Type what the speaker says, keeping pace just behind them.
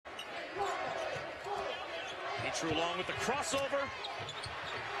True long with the crossover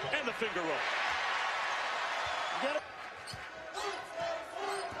and the finger roll. Get it.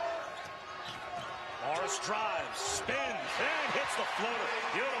 Morris drives, spins, and hits the floater.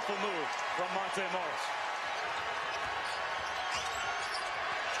 Beautiful move from Monte Morris.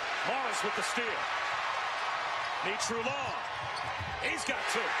 Morris with the steal. True long. He's got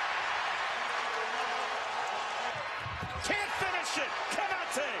two. Can't finish it.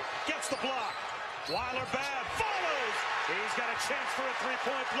 Canate gets the block. Weiler bad, follows. He's got a chance for a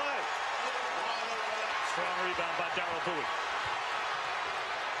three-point play. Strong rebound by Darryl Bowie.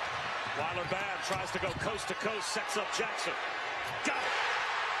 Weiler bad, tries to go coast to coast, sets up Jackson. Got it.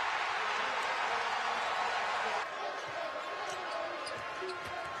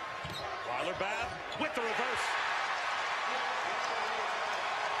 Weiler bad with the reverse.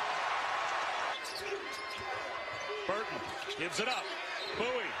 Burton gives it up.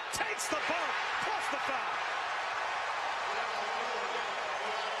 Bowie takes the bump, plus the foul.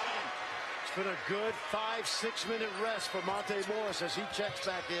 It's been a good 5-6 minute rest for Monte Morris as he checks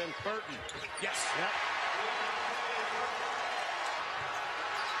back in. Burton, yes. Yep.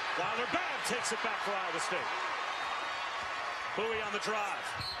 Weiler bad takes it back for Iowa State. Bowie on the drive,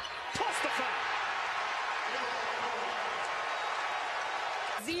 plus the foul.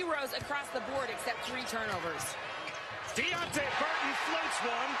 Zeros across the board except 3 turnovers. Deontay Burton floats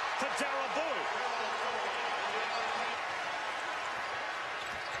one to Darryl Bowie.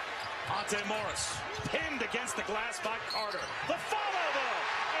 Monte Morris pinned against the glass by Carter. The follow, though,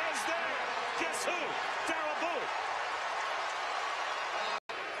 is there. Guess who? Darryl Bowie.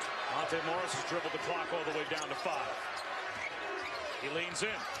 Monte Morris has dribbled the clock all the way down to 5. He leans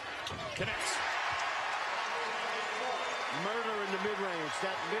in, connects. Murder in the mid-range.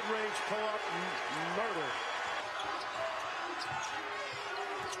 That mid-range pull-up, murder.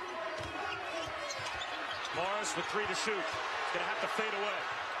 Morris with 3 to shoot. He's going to have to fade away.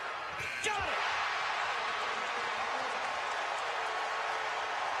 Got it!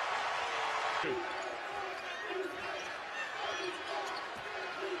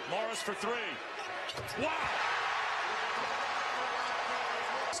 Morris for 3. Wow!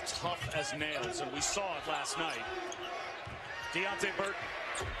 It's tough as nails, and we saw it last night. Deontay Burton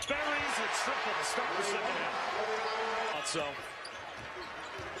buries a triple to start the second half. So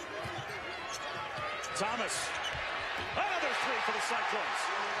Thomas, another 3 for the Cyclones.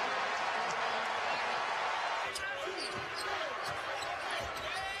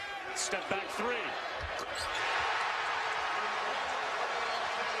 Step back 3.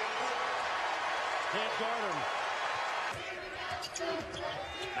 Can't guard him.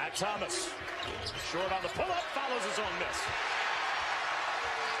 Matt Thomas, short on the pull-up, follows his own miss.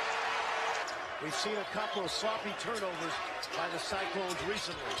 We've seen a couple of sloppy turnovers by the Cyclones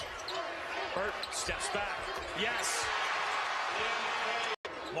recently. Burton steps back. Yes.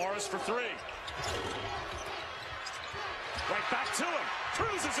 Morris for 3. Right back to him.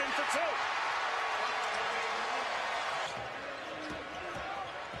 Cruises in for 2.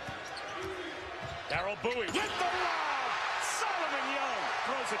 Darryl Bowie with the lob. Solomon Young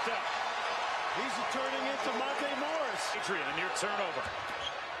throws it down. He's turning into Monte Morris. Adrian, a near turnover.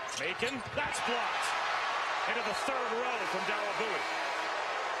 Macon, that's blocked. Into the 3rd row from Darryl Bowie.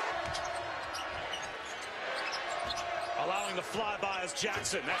 Allowing the flyby is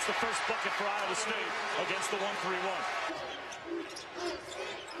Jackson. That's the first bucket for Iowa State against the 1-3-1.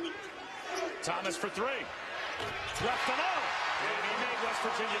 Thomas for 3. Left alone. And he made West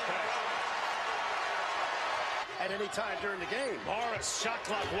Virginia pay. At any time during the game. Morris, shot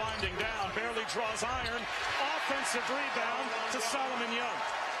clock winding down, barely draws iron. Offensive rebound to Solomon Young.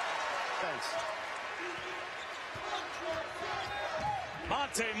 Thanks.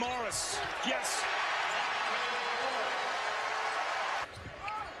 Monte Morris, yes.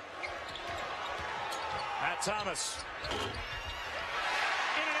 Matt Thomas. In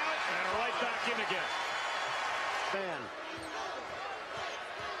and out, and right back in again. Man.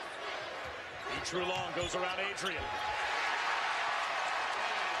 True long goes around Adrian.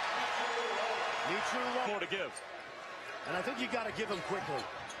 True long. More to give. And I think you got to give him quickly.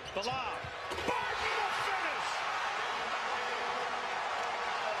 The lob. Barton will finish.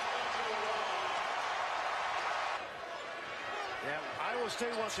 Yeah, Iowa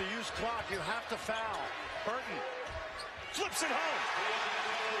State wants to use clock. You have to foul. Burton flips it home.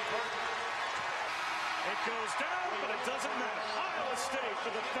 It goes down, but it doesn't matter. Iowa State for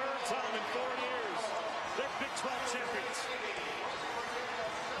the 3rd time in 4 years. They're Big 12 champions.